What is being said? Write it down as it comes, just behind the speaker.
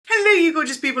you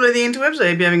gorgeous people of the interwebs. I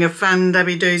hope you're having a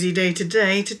fan-dabby-dozy day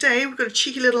today. Today we've got a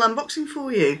cheeky little unboxing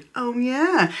for you. Oh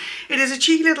yeah, it is a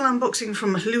cheeky little unboxing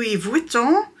from Louis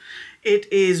Vuitton. It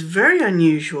is very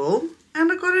unusual and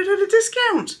I got it at a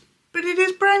discount. But it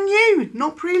is brand new,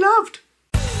 not pre-loved.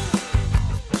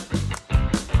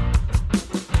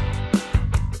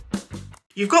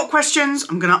 You've got questions,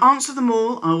 I'm going to answer them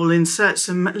all. I will insert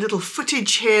some little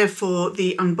footage here for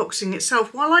the unboxing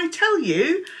itself while I tell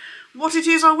you what it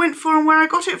is I went for and where I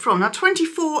got it from. Now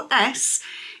 24S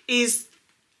is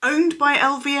owned by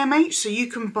LVMH, so you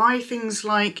can buy things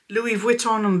like Louis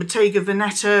Vuitton and Bottega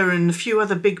Veneta and a few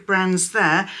other big brands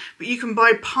there, but you can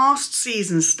buy past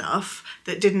season stuff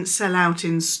that didn't sell out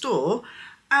in store.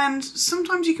 And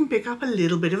sometimes you can pick up a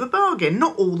little bit of a bargain,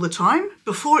 not all the time.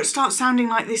 Before it starts sounding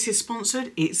like this is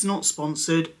sponsored, it's not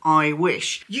sponsored, I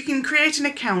wish. You can create an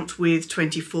account with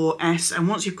 24S, and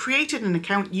once you've created an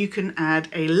account, you can add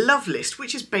a love list,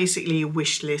 which is basically a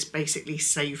wish list, basically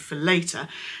save for later.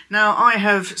 Now, I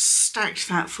have stacked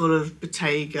that full of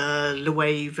Bottega,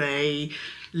 Loewe,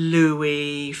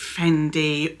 Louis,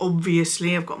 Fendi,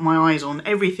 obviously I've got my eyes on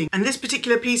everything. And this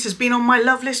particular piece has been on my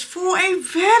love list for a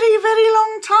very, very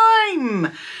long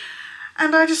time.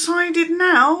 And I decided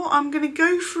now I'm going to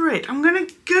go for it. I'm going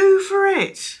to go for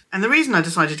it. And the reason I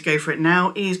decided to go for it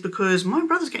now is because my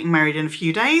brother's getting married in a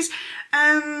few days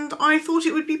and I thought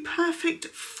it would be perfect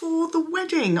for the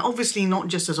wedding. Obviously not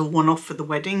just as a one-off for the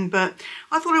wedding, but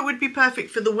I thought it would be perfect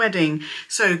for the wedding.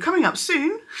 So coming up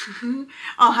soon,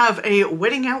 I'll have a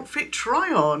wedding outfit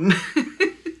try-on.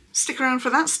 Stick around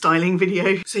for that styling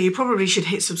video. So you probably should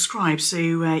hit subscribe so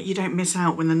you don't miss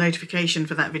out when the notification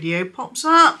for that video pops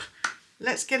up.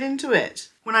 Let's get into it.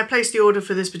 When I placed the order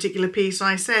for this particular piece,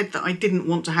 I said that I didn't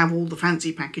want to have all the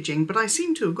fancy packaging, but I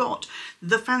seem to have got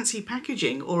the fancy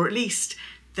packaging, or at least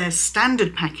their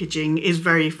standard packaging is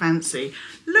very fancy.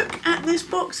 Look at this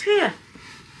box here.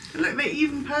 Look, they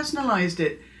even personalised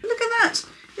it. Look at that.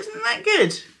 Isn't that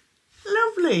good?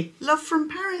 Lovely. Love from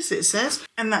Paris, it says.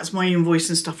 And that's my invoice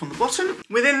and stuff on the bottom.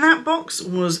 Within that box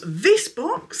was this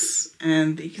box,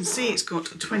 and you can see it's got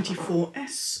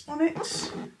 24S on it.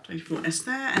 24S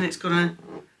there, and it's got a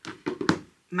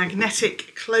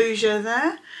magnetic closure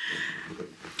there.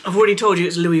 I've already told you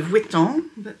it's Louis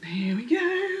Vuitton, but here we go.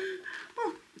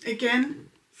 Oh, again,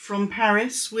 from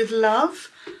Paris with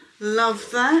love.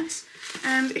 Love that.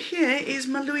 And here is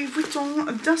my Louis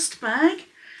Vuitton dust bag.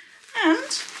 And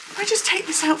if I just take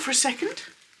this out for a second,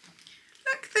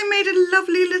 look, they made a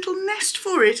lovely little nest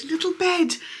for it, a little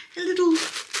bed, a little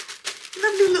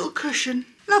lovely little cushion.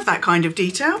 Love that kind of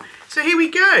detail. So here we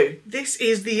go. This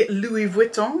is the Louis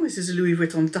Vuitton. This is a Louis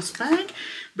Vuitton dust bag.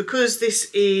 Because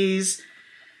this is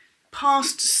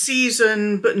past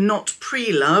season but not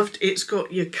pre-loved, it's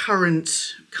got your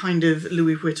current kind of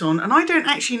Louis Vuitton. And I don't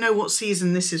actually know what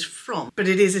season this is from, but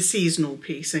it is a seasonal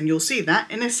piece and you'll see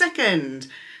that in a second.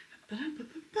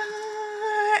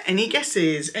 Any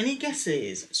guesses? Any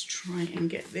guesses? Let's try and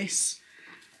get this.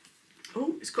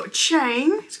 Oh, it's got a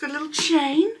chain. It's got a little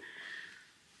chain.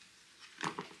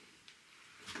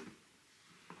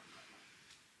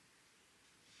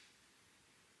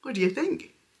 What do you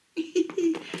think?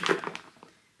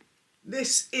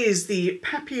 This is the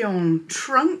Papillon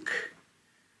Trunk,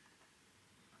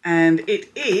 and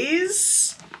it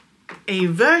is a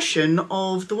version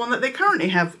of the one that they currently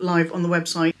have live on the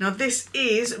website. Now this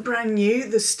is brand new.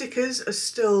 The stickers are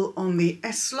still on the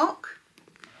S-lock.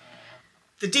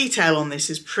 The detail on this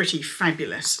is pretty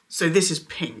fabulous. So this is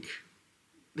pink.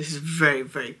 This is very,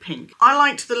 very pink. I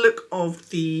liked the look of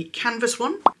the canvas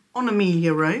one on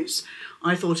Amelia Rose.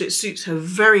 I thought it suits her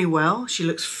very well. She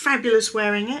looks fabulous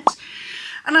wearing it.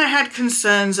 And I had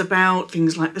concerns about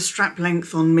things like the strap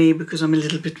length on me because I'm a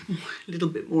little bit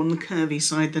more on the curvy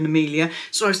side than Amelia.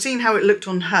 So I've seen how it looked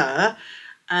on her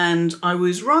and I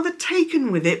was rather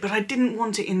taken with it, but I didn't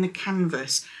want it in the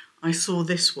canvas. I saw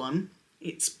this one.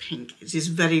 It's pink. It is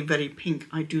very, very pink.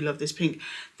 I do love this pink.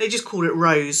 They just call it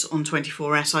rose on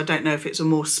 24S. I don't know if it's a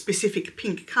more specific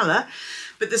pink colour,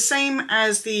 but the same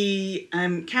as the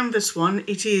canvas one,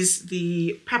 it is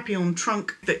the Papillon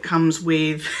Trunk that comes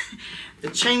with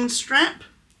the chain strap,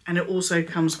 and it also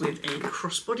comes with a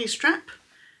crossbody strap.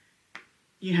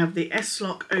 You have the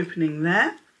S-lock opening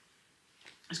there.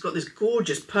 It's got this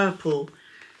gorgeous purple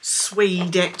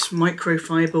suedette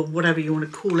microfiber, whatever you want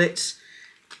to call it,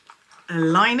 a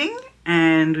lining,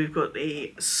 and we've got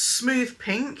the smooth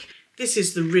pink. This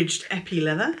is the ridged epi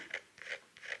leather.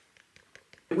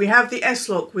 We have the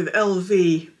S-lock with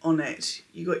LV on it.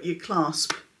 You got your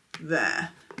clasp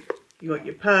there. You got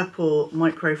your purple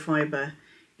microfiber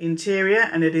interior,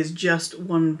 and it is just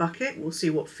one bucket. We'll see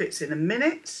what fits in a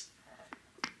minute.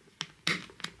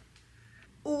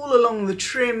 all along the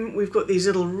trim we've got these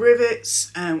little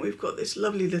rivets, and we've got this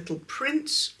lovely little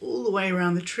print all the way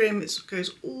around the trim. It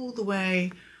goes all the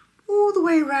way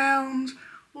around,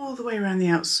 all the way around the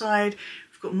outside.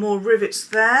 We've got more rivets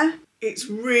there. It's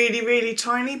really, really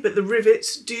tiny, but the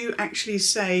rivets do actually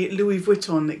say Louis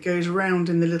Vuitton. It goes around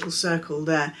in the little circle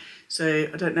there. So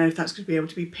I don't know if that's going to be able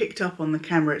to be picked up on the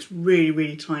camera. It's really,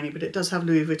 really tiny, but it does have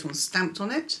Louis Vuitton stamped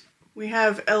on it. We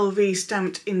have LV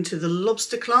stamped into the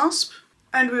lobster clasp,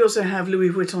 and we also have Louis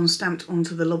Vuitton stamped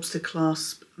onto the lobster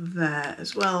clasp there,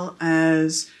 as well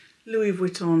as Louis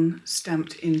Vuitton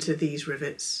stamped into these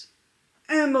rivets.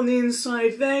 And on the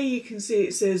inside there you can see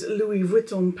it says Louis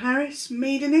Vuitton Paris,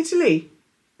 made in Italy.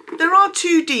 There are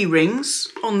 2 D-rings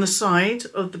on the side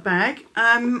of the bag.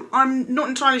 I'm not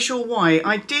entirely sure why.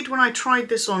 I did, when I tried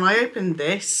this on, I opened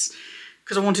this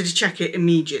because I wanted to check it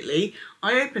immediately.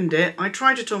 I opened it, I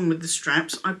tried it on with the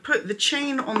straps, I put the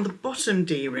chain on the bottom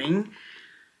D-ring,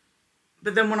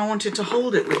 but then when I wanted to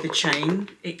hold it with the chain,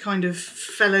 it kind of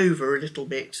fell over a little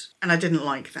bit, and I didn't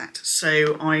like that.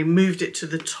 So I moved it to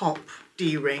the top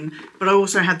D-ring, but I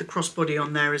also had the crossbody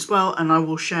on there as well, and I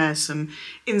will share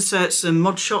insert some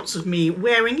mod shots of me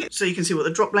wearing it so you can see what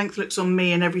the drop length looks on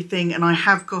me and everything. And I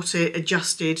have got it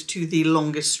adjusted to the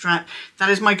longest strap. That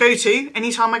is my go-to.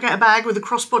 Anytime I get a bag with a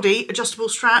crossbody adjustable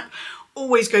strap,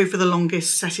 always go for the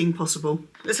longest setting possible.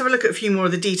 Let's have a look at a few more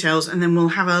of the details, and then we'll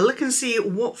have a look and see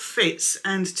what fits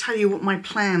and tell you what my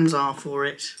plans are for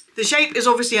it. The shape is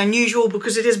obviously unusual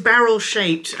because it is barrel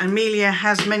shaped. Amelia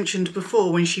has mentioned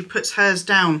before, when she puts hers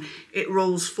down, it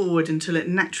rolls forward until it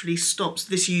naturally stops.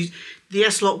 The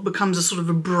S-lock becomes a sort of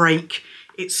a brake.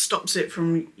 It stops it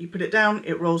from, you put it down,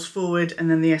 it rolls forward,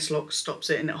 and then the S-lock stops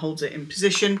it and it holds it in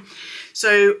position.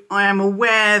 So I am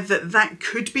aware that that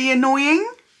could be annoying.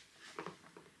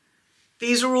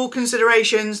 These are all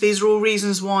considerations, these are all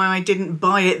reasons why I didn't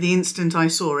buy it the instant I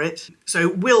saw it. So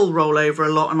it will roll over a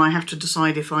lot, and I have to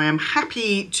decide if I am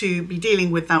happy to be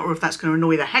dealing with that or if that's going to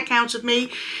annoy the heck out of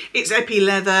me. It's epi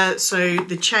leather, so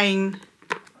the chain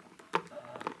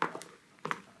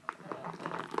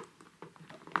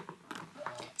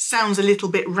sounds a little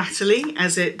bit rattly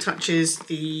as it touches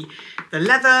the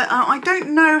leather. I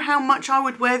don't know how much I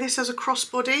would wear this as a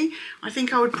crossbody. I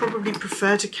think I would probably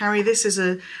prefer to carry this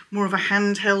as more of a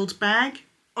handheld bag.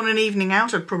 On an evening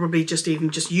out, I'd probably just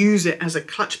use it as a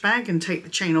clutch bag and take the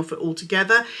chain off it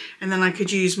altogether. And then I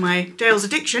could use my Dale's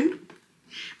Addiction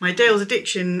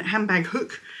handbag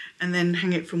hook, and then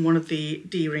hang it from one of the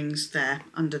D-rings there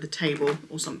under the table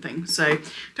or something. So I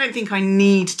don't think I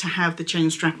need to have the chain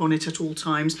strap on it at all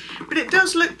times, but it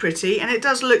does look pretty and it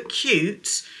does look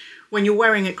cute when you're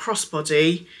wearing it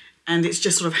crossbody and it's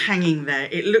just sort of hanging there.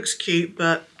 It looks cute,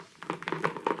 but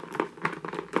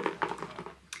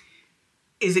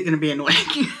is it going to be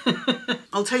annoying?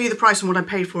 I'll tell you the price and what I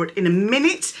paid for it in a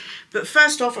minute, but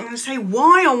first off I'm going to say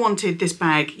why I wanted this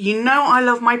bag. You know I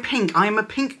love my pink. I am a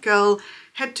pink girl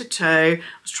head to toe. I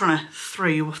was trying to throw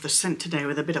you off the scent today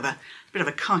with a bit of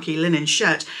a khaki linen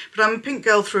shirt, but I'm a pink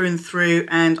girl through and through,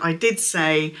 and I did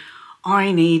say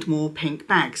I need more pink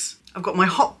bags. I've got my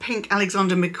hot pink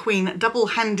Alexander McQueen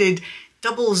double-handed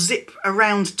double zip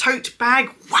around tote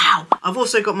bag. Wow! I've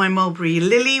also got my Mulberry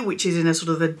Lily, which is in a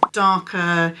sort of a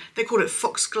darker, they call it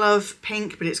foxglove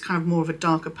pink, but it's kind of more of a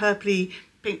darker purpley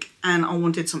pink, and I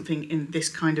wanted something in this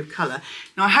kind of colour.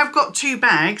 Now I have got 2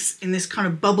 bags in this kind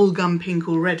of bubblegum pink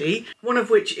already, one of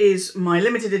which is my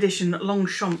limited edition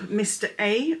Longchamp Mr.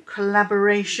 A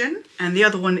collaboration, and the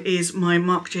other one is my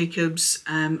Marc Jacobs,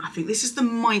 I think this is the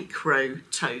micro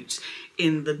tote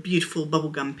in the beautiful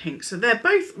bubblegum pink. So they're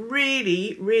both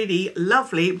really, really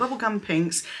lovely bubblegum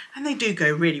pinks, and they do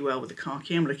go really well with the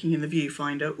khaki. I'm looking in the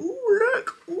viewfinder. Ooh,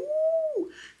 look! Ooh,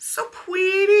 so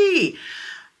pretty!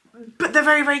 But they're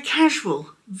very, very casual.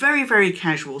 Very, very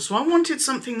casual. So I wanted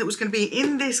something that was going to be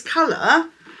in this colour,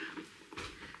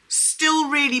 still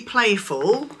really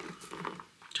playful.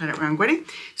 Turn it around, Gwenny.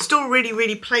 Still really,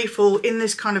 really playful in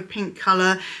this kind of pink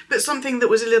colour, but something that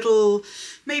was a little,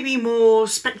 maybe more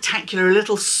spectacular, a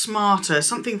little smarter,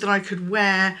 something that I could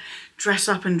wear, dress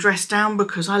up and dress down,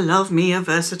 because I love me a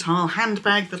versatile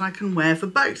handbag that I can wear for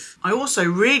both. I also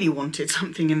really wanted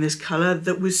something in this colour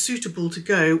that was suitable to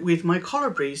go with my collar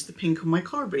breeze, the pink on my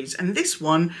collar breeze, and this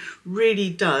one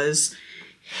really does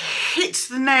hit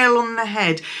the nail on the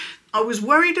head. I was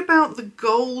worried about the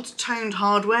gold toned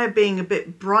hardware being a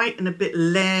bit bright and a bit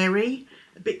leery,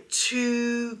 a bit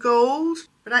too gold,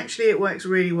 but actually it works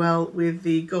really well with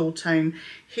the gold tone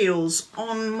heels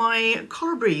on my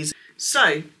collar breeze.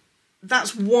 So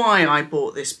that's why I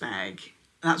bought this bag.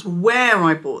 That's where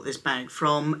I bought this bag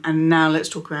from. And now let's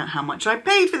talk about how much I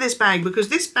paid for this bag, because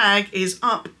this bag is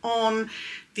up on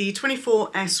the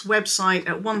 24S website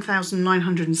at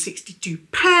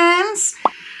 £1,962.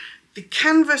 The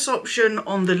canvas option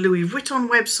on the Louis Vuitton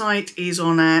website is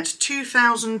on at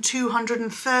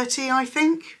 £2,230, I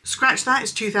think. Scratch that,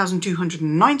 it's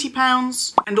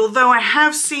 £2,290. And although I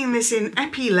have seen this in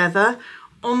epi leather,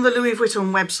 on the Louis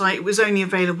Vuitton website it was only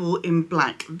available in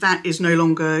black. That is no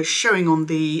longer showing on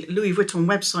the Louis Vuitton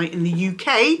website in the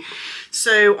UK,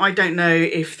 so I don't know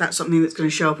if that's something that's going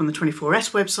to show up on the 24S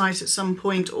website at some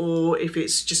point, or if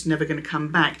it's just never going to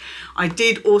come back. I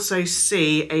did also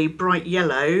see a bright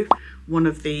yellow, one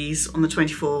of these, on the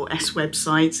 24S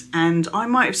website, and I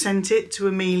might have sent it to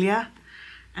Amelia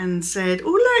and said,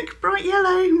 oh look, bright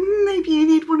yellow, maybe you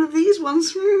need one of these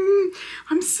ones.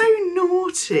 I'm so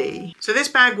naughty. So this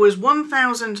bag was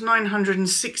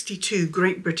 1,962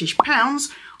 Great British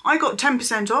pounds. I got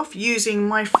 10% off using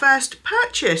my first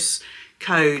purchase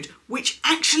code, which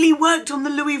actually worked on the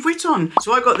Louis Vuitton.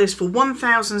 So I got this for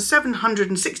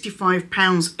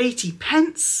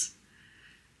 £1,765.80.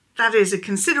 That is a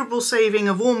considerable saving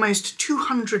of almost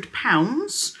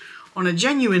 £200 on a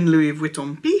genuine Louis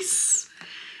Vuitton piece.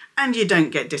 And you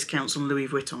don't get discounts on Louis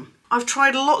Vuitton. I've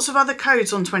tried lots of other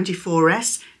codes on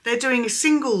 24S. They're doing a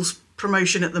singles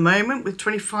promotion at the moment with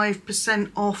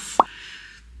 25% off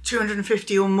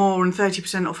 250 or more and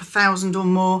 30% off 1,000 or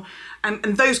more. And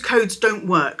those codes don't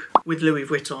work with Louis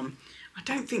Vuitton. I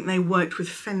don't think they worked with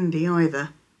Fendi either.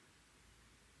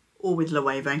 Or with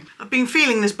Loewe. I've been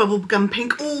feeling this bubblegum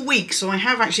pink all week, so I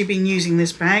have actually been using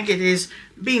this bag. It has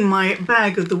been my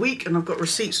bag of the week, and I've got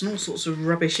receipts and all sorts of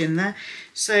rubbish in there.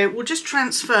 So we'll just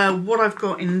transfer what I've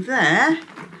got in there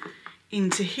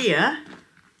into here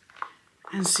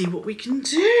and see what we can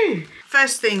do.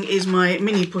 First thing is my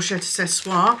mini pochette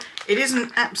accessoire. It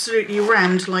isn't absolutely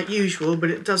rammed like usual, but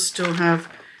it does still have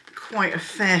quite a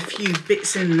fair few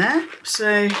bits in there.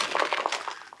 So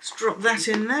let's drop that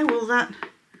in there. Will that...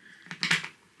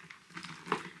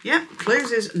 Yep,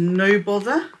 closes no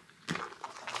bother.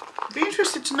 I'd be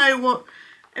interested to know what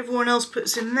everyone else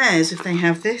puts in theirs if they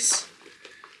have this.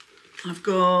 I've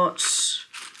got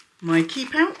my key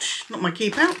pouch, not my key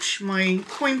pouch, my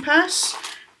coin purse,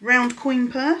 round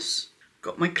coin purse.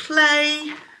 Got my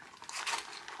clay.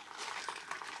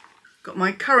 Got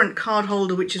my current card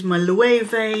holder, which is my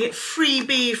Loewe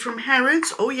freebie from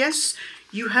Harrods. Oh yes,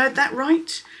 you heard that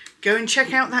right. Go and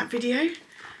check out that video.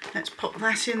 Let's pop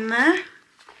that in there.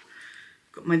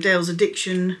 Got my Dale's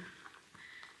Addiction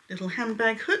little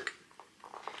handbag hook.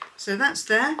 So that's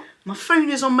there. My phone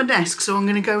is on my desk, so I'm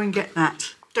going to go and get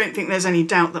that. Don't think there's any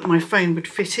doubt that my phone would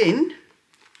fit in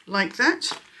like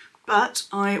that, but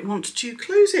I want to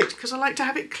close it because I like to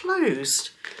have it closed.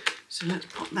 So let's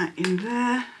pop that in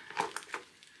there.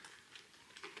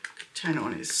 Turn it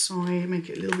on its side, make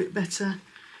it a little bit better.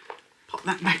 Pop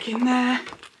that back in there.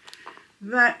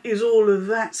 That is all of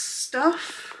that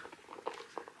stuff.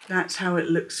 That's how it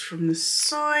looks from the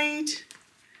side.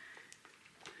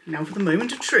 Now for the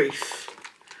moment of truth.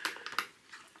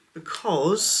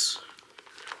 Because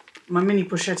my mini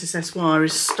pochette accessoire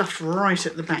is stuffed right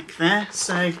at the back there.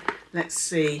 So let's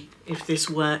see if this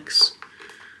works.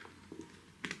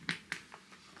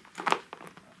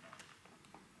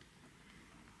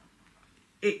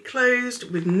 It closed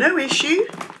with no issue.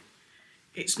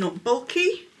 It's not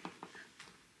bulky.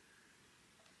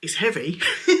 It's heavy.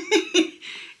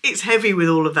 It's heavy with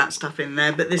all of that stuff in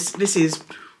there, but this is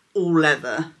all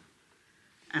leather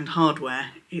and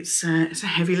hardware. It's a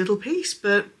heavy little piece,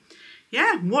 but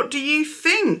yeah, what do you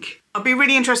think? I'd be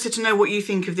really interested to know what you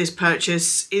think of this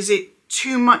purchase. Is it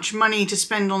too much money to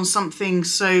spend on something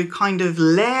so kind of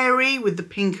leery with the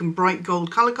pink and bright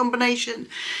gold colour combination?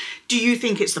 Do you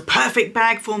think it's the perfect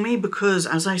bag for me? Because,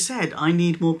 as I said, I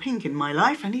need more pink in my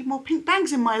life. I need more pink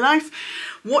bags in my life.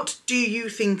 What do you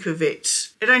think of it?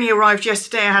 It only arrived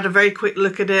yesterday. I had a very quick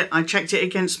look at it. I checked it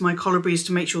against my Colibris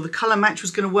to make sure the colour match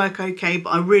was going to work okay, but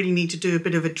I really need to do a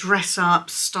bit of a dress-up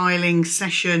styling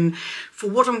session for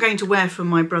what I'm going to wear for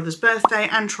my brother's birthday,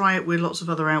 and try it with lots of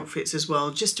other outfits as well,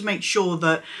 just to make sure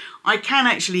that I can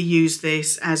actually use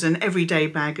this as an everyday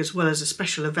bag as well as a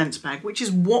special events bag, which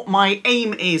is what my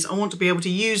aim is. I want to be able to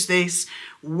use this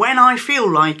when I feel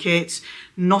like it,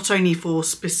 not only for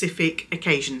specific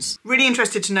occasions. Really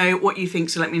interested to know what you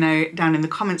think, so let me know down in the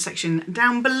comment section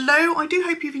down below. I do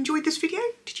hope you've enjoyed this video.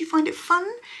 Did you find it fun?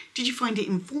 Did you find it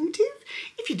informative?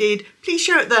 If you did, please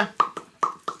show it the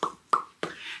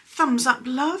thumbs up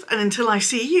love, and until I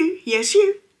see you, yes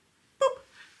you, boop,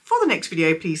 for the next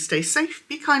video, please stay safe,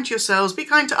 be kind to yourselves, be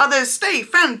kind to others, stay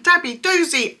fantabby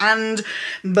dozy, and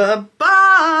bye-bye.